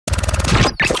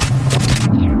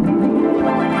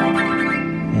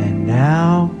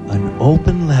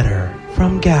open letter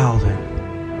from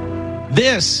Galvin.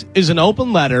 This is an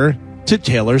open letter to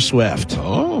Taylor Swift.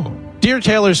 Oh. Dear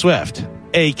Taylor Swift,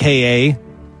 a.k.a.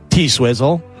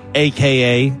 T-Swizzle,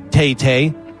 a.k.a.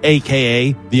 Tay-Tay,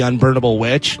 a.k.a. the Unburnable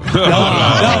Witch. No,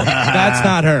 that's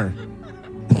not her.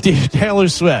 Dear Taylor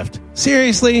Swift,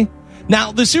 seriously?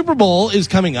 Now, the Super Bowl is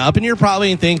coming up, and you're probably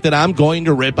going to think that I'm going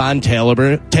to rip on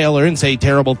Taylor and say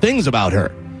terrible things about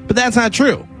her. But that's not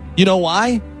true. You know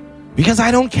why? Because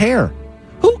I don't care.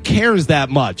 Who cares that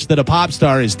much that a pop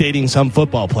star is dating some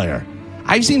football player?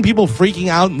 I've seen people freaking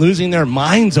out and losing their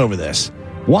minds over this.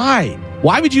 Why?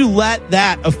 Why would you let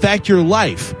that affect your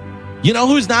life? You know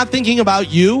who's not thinking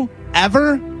about you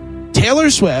ever?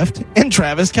 Taylor Swift and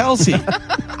Travis Kelce.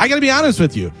 I got to be honest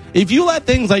with you. If you let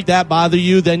things like that bother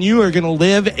you, then you are going to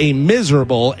live a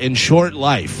miserable and short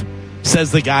life,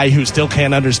 says the guy who still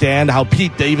can't understand how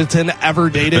Pete Davidson ever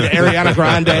dated Ariana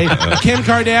Grande, Kim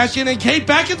Kardashian, and Kate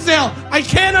Beckinsale. I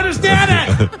can't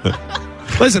understand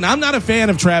it. Listen, I'm not a fan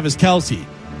of Travis Kelce,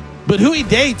 but who he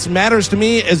dates matters to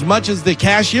me as much as the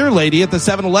cashier lady at the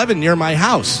 7-Eleven near my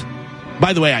house.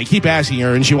 By the way, I keep asking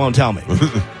her and she won't tell me.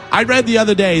 I read the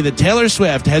other day that Taylor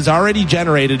Swift has already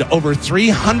generated over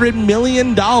 $300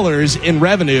 million in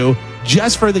revenue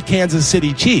just for the Kansas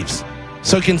City Chiefs.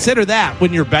 So consider that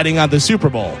when you're betting on the Super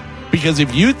Bowl. Because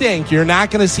if you think you're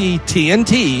not going to see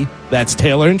TNT, that's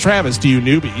Taylor and Travis to you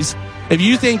newbies, if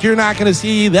you think you're not going to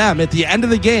see them at the end of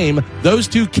the game, those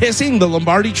two kissing the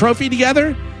Lombardi Trophy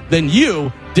together, then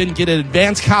you didn't get an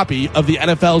advanced copy of the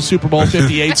NFL Super Bowl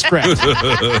 58 script.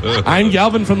 I'm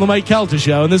Galvin from the Mike Kelta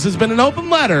Show, and this has been an open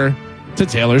letter to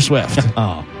Taylor Swift.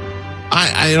 Oh,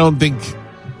 I don't think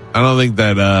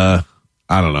that.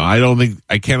 I don't know.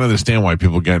 I can't understand why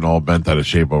people getting all bent out of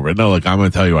shape over it. No, look, I'm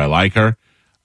going to tell you, I like her.